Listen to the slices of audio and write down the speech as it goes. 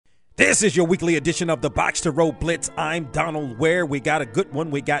This is your weekly edition of the Box to Row Blitz. I'm Donald Ware. We got a good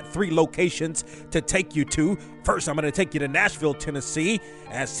one. We got 3 locations to take you to. First, I'm going to take you to Nashville, Tennessee,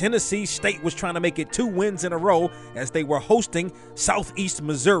 as Tennessee State was trying to make it 2 wins in a row as they were hosting Southeast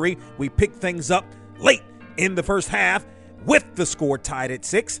Missouri. We picked things up late in the first half with the score tied at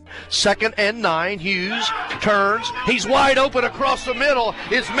 6. 2nd and 9. Hughes turns. He's wide open across the middle.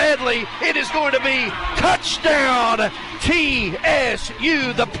 Is Medley. It is going to be touchdown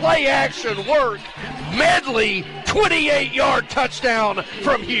TSU. The play action work. Medley, 28-yard touchdown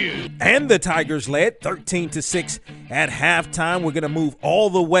from Hughes. And the Tigers led 13-6 at halftime. We're going to move all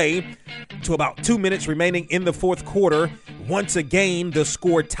the way to about 2 minutes remaining in the fourth quarter. Once again, the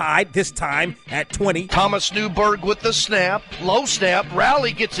score tied, this time at 20. Thomas Newberg with the snap. Low snap.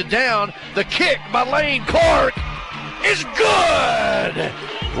 Rowley gets it down. The kick by Lane Clark is good.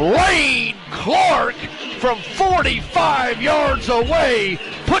 Lane Clark from 45 yards away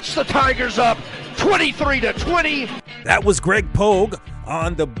puts the Tigers up 23-20. That was Greg Pogue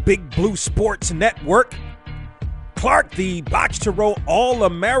on the Big Blue Sports Network. Clark, the Box to Row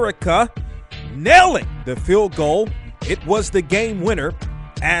All-America, nailing the field goal. It was the game winner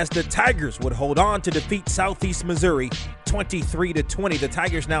as the Tigers would hold on to defeat Southeast Missouri 23-20. The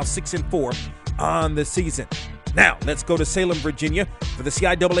Tigers now 6-4 on the season. Now, let's go to Salem, Virginia for the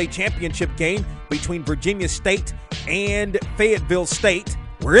CIAA championship game between Virginia State and Fayetteville State.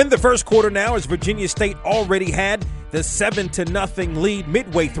 We're in the first quarter now as Virginia State already had the 7-0 lead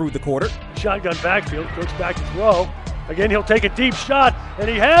midway through the quarter. Shotgun backfield, looks back to throw. Again, he'll take a deep shot, and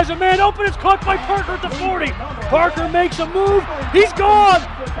he has a man open. It's caught by Parker at the 40. Parker makes a move. He's gone.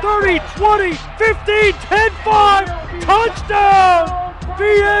 30, 20, 15, 10, 5. Touchdown,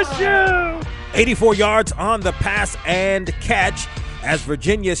 VSU. 84 yards on the pass and catch as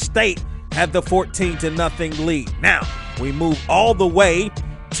Virginia State had the 14-0 lead. Now, we move all the way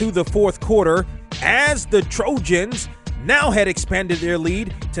to the fourth quarter as the Trojans now had expanded their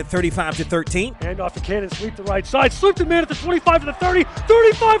lead to 35-13. Hand off to Cannon, sweep the right side, slipped the man at the 25 to the 30,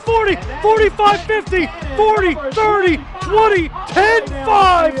 35-40, 45-50, 40-30, 20,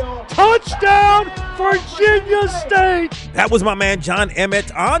 10-5, touchdown Virginia State. That was my man John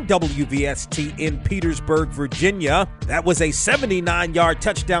Emmett on WVST in Petersburg, Virginia. That was a 79-yard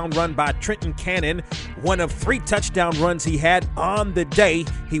touchdown run by Trenton Cannon, one of 3 touchdown runs he had on the day.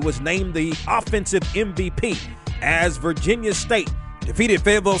 He was named the offensive MVP. As Virginia State defeated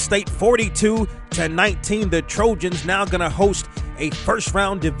Fayetteville State 42-19, the Trojans now going to host a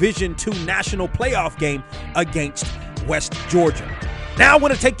first-round Division II national playoff game against West Georgia. Now I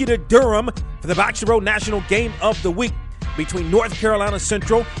want to take you to Durham for the Box to Row National Game of the Week between North Carolina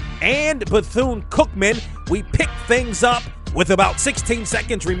Central and Bethune-Cookman. We pick things up with about 16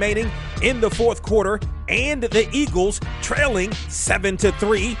 seconds remaining in the fourth quarter, and the Eagles trailing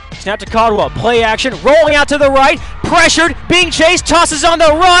 7-3. Snap to Caldwell, play action, rolling out to the right, pressured, being chased, tosses on the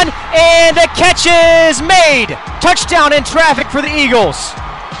run, and the catch is made. Touchdown in traffic for the Eagles.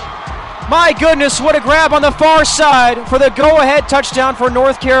 My goodness, what a grab on the far side for the go-ahead touchdown for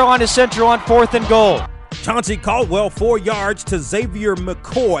North Carolina Central on 4th and goal. Chauncey Caldwell, 4 yards to Xavier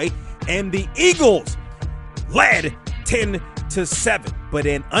McCoy, and the Eagles led 10-7, but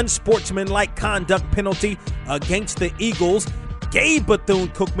an unsportsmanlike conduct penalty against the Eagles gave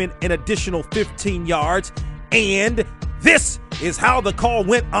Bethune-Cookman an additional 15 yards, and this is how the call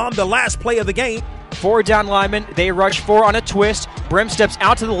went on the last play of the game. 4 down linemen, they rush 4 on a twist. Brim steps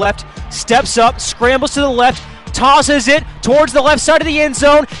out to the left, steps up, scrambles to the left, tosses it towards the left side of the end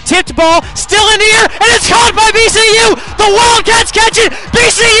zone. Tipped ball, still in the air, and it's caught by BCU. The Wildcats catch it.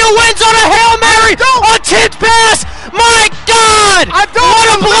 BCU wins on a Hail Mary. A tipped pass. My God!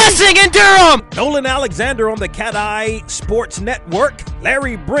 What a blessing in Durham. Nolan Alexander on the Cat Eye Sports Network.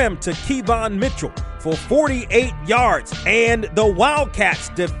 Larry Brim to Kevon Mitchell for 48 yards. And the Wildcats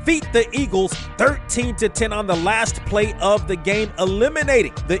defeat the Eagles 13-10 on the last play of the game,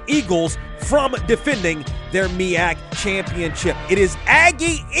 eliminating the Eagles from defending their MEAC championship. It is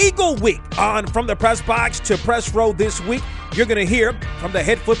Aggie Eagle Week on From the Press Box to Press Row this week. You're going to hear from the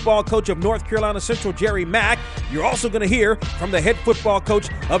head football coach of North Carolina Central, Jerry Mack. You're also going to hear from the head football coach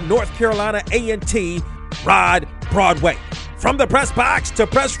of North Carolina A&T, Rod Broadway. From the Press Box to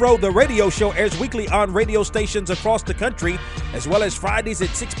Press Row, the radio show airs weekly on radio stations across the country, as well as Fridays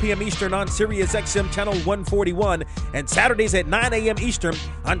at 6 p.m. Eastern on Sirius XM Channel 141, and Saturdays at 9 a.m. Eastern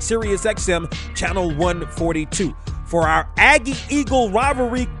on Sirius XM Channel 142. For our Aggie Eagle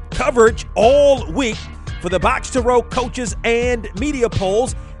rivalry coverage all week, for the Box to Row coaches and media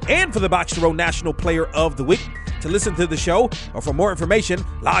polls, and for the Box to Row National Player of the Week. To listen to the show or for more information,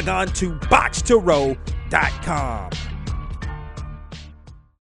 log on to boxtorow.com.